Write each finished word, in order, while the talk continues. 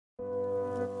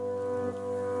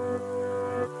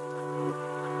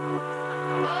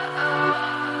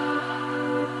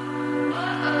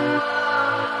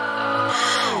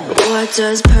What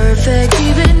does perfect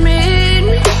even mean?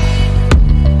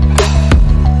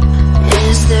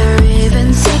 Is there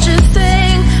even such a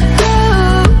thing?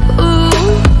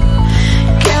 Ooh,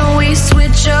 can we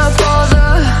switch up all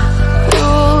the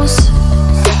rules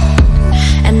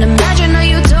and imagine a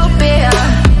utopia?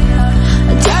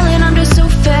 Darling, I'm just so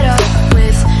fed up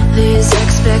with these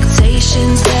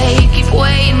expectations. They keep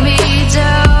weighing me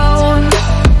down.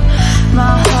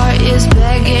 My heart is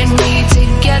begging me to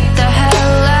get the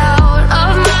hell out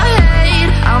of my head.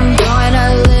 I'm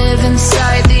gonna live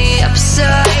inside the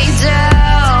upside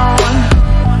down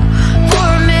for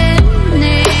a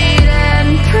minute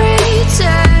and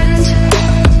pretend,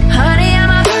 honey, I'm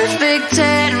a perfect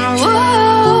 10.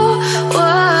 Whoa,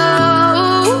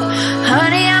 whoa,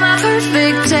 honey, I'm a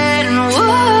perfect 10.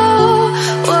 Whoa,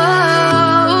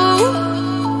 whoa,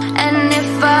 and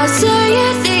if I say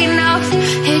it enough,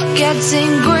 it gets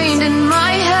ingrained in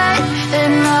my head,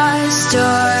 and I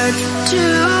start to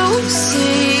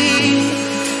see,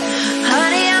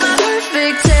 honey, I'm a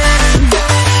perfect 10.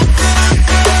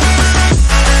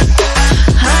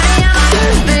 Honey, I'm a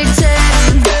perfect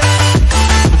 10.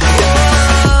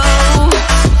 Whoa,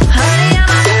 honey, I'm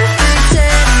a perfect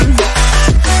 10.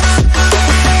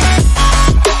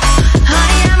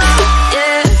 Honey, I'm a,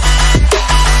 yeah.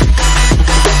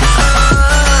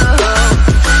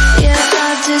 Yeah,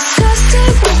 I've discussed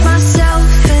it with myself,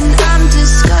 and I'm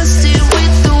disgusted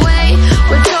with the way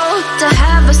we're told to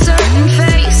have a certain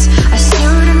face, a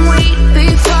certain weight,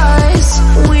 because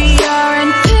we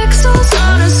aren't pixels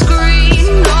on a screen.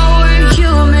 No, we're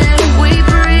human, we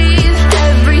breathe.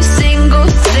 Every single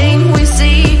thing we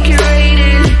see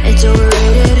curated, it's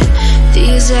overrated.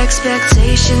 These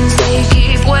expectations, they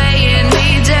keep weighing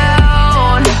me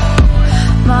down.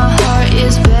 My heart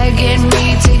is begging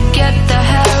me to get the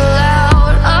hell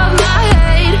out of my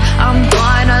head. I'm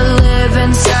gonna live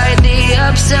inside the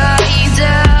upside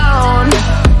down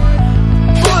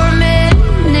for a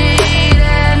minute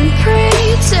and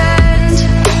pretend,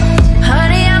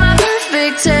 honey, I'm a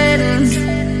perfect 10.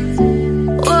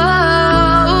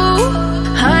 Whoa,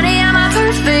 honey, I'm a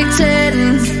perfect 10.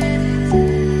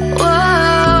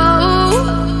 Whoa,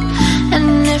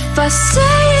 and if I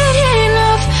say it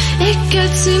enough, it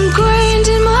gets ingrained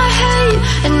in my head,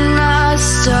 and I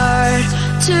start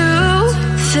to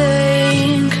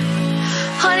think,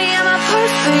 honey, I'm a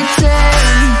perfect 10.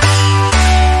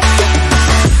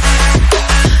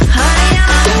 Honey,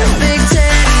 I'm a perfect 10.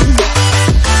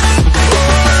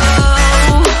 Whoa,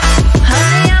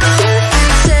 honey, I'm a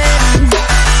perfect 10.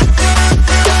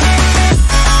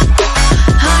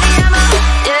 Honey, I'm a,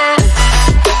 yeah.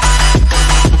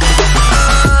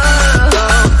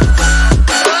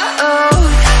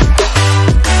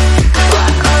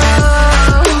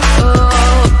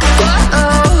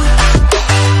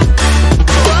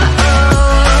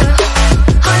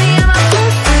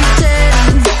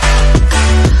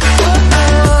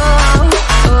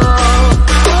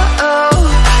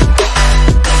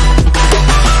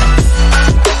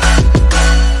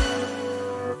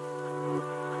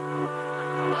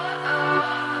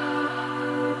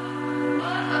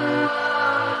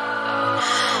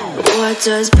 What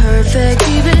does perfect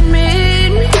even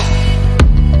mean?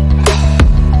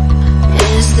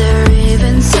 Is there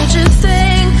even such a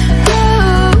thing?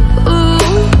 Ooh,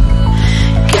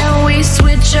 can we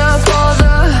switch up all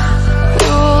the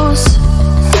rules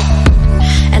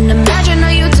and imagine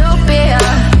a utopia?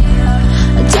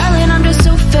 Darling, I'm just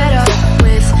so fed up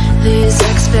with these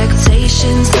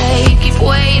expectations. They keep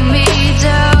weighing me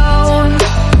down.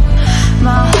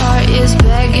 My heart is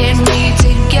begging me to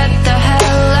get the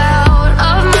hell out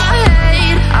of my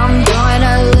head. I'm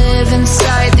gonna live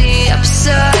inside the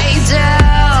upside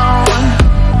down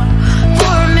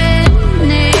for a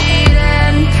minute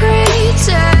and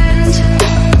pretend,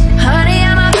 honey,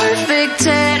 I'm a perfect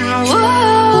 10.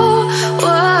 Whoa,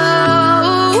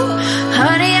 whoa,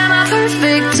 honey, I'm a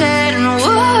perfect 10.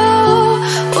 Whoa,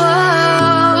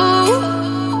 whoa,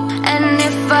 and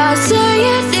if I say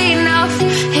it enough,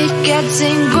 it gets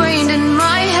ingrained in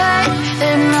my head,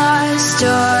 and I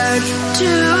start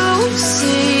to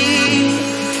see,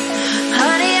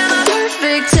 honey, I'm a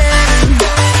perfect 10.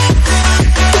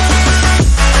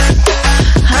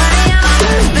 Honey, I'm a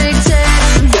perfect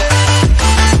 10.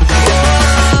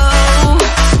 Whoa,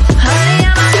 honey,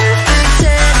 I'm a perfect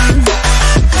 10.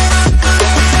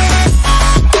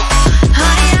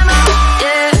 Honey, I'm a,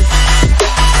 yeah.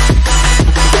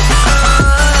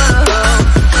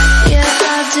 Yeah,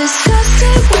 I've discussed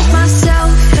it with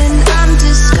myself, and I'm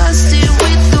disgusted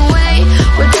with the way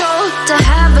we're told to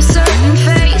have a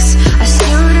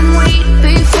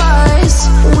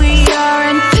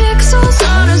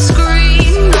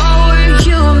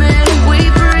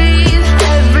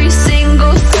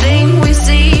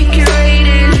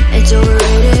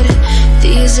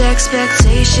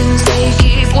expectations, they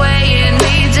keep weighing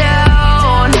me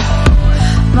down.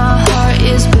 My heart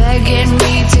is begging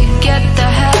me to get the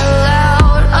hell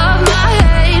out of my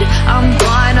head. I'm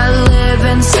gonna live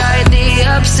inside the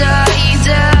upside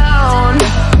down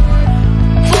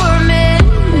for a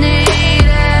minute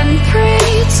and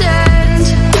pretend,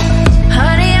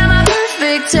 honey, I'm a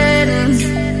perfect 10.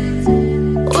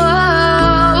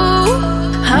 Whoa,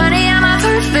 honey, I'm a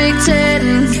perfect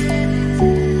 10.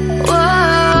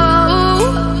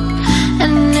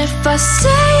 If I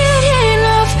say it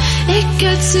enough, it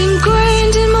gets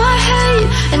ingrained in my head,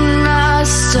 and I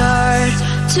start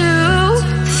to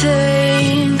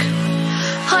think,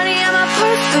 honey, I'm a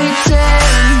perfect 10.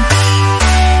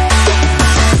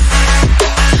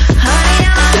 Honey,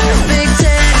 I'm a perfect 10.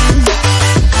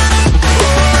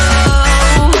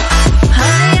 Whoa,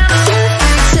 honey, I'm a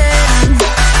perfect 10.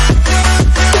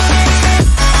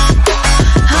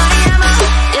 Honey, I'm a,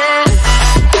 yeah.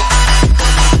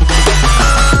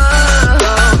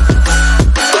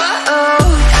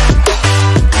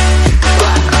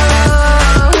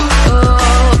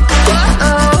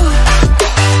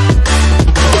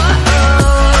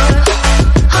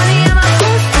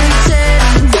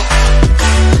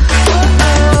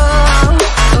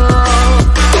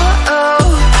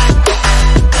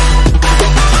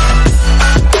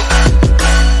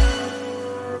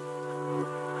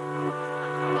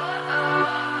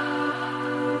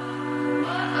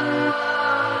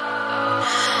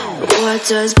 What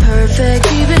does perfect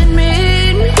even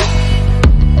mean?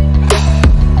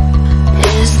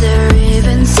 Is there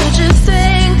even such a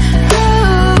thing?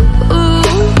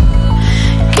 Ooh,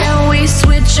 can we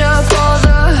switch up all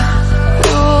the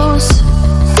rules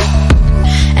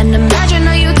and imagine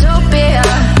a utopia?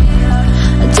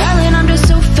 Darling, I'm just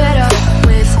so fed up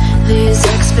with these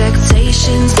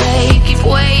expectations, they keep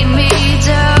weighing me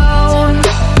down.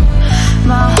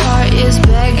 My heart is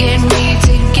begging me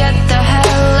to get the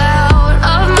hell out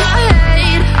of my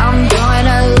head. I'm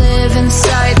gonna live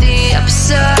inside the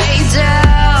upside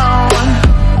down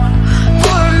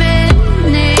for a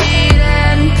minute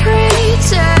and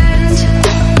pretend,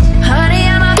 honey,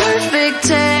 I'm a perfect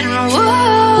 10.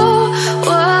 Whoa,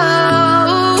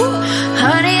 whoa,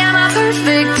 honey, I'm a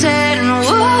perfect 10.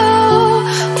 Whoa,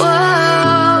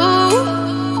 whoa,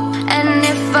 and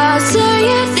if I say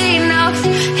it enough,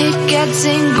 it gets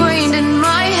ingrained in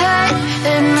my head,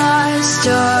 and I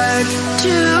start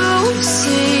to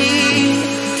see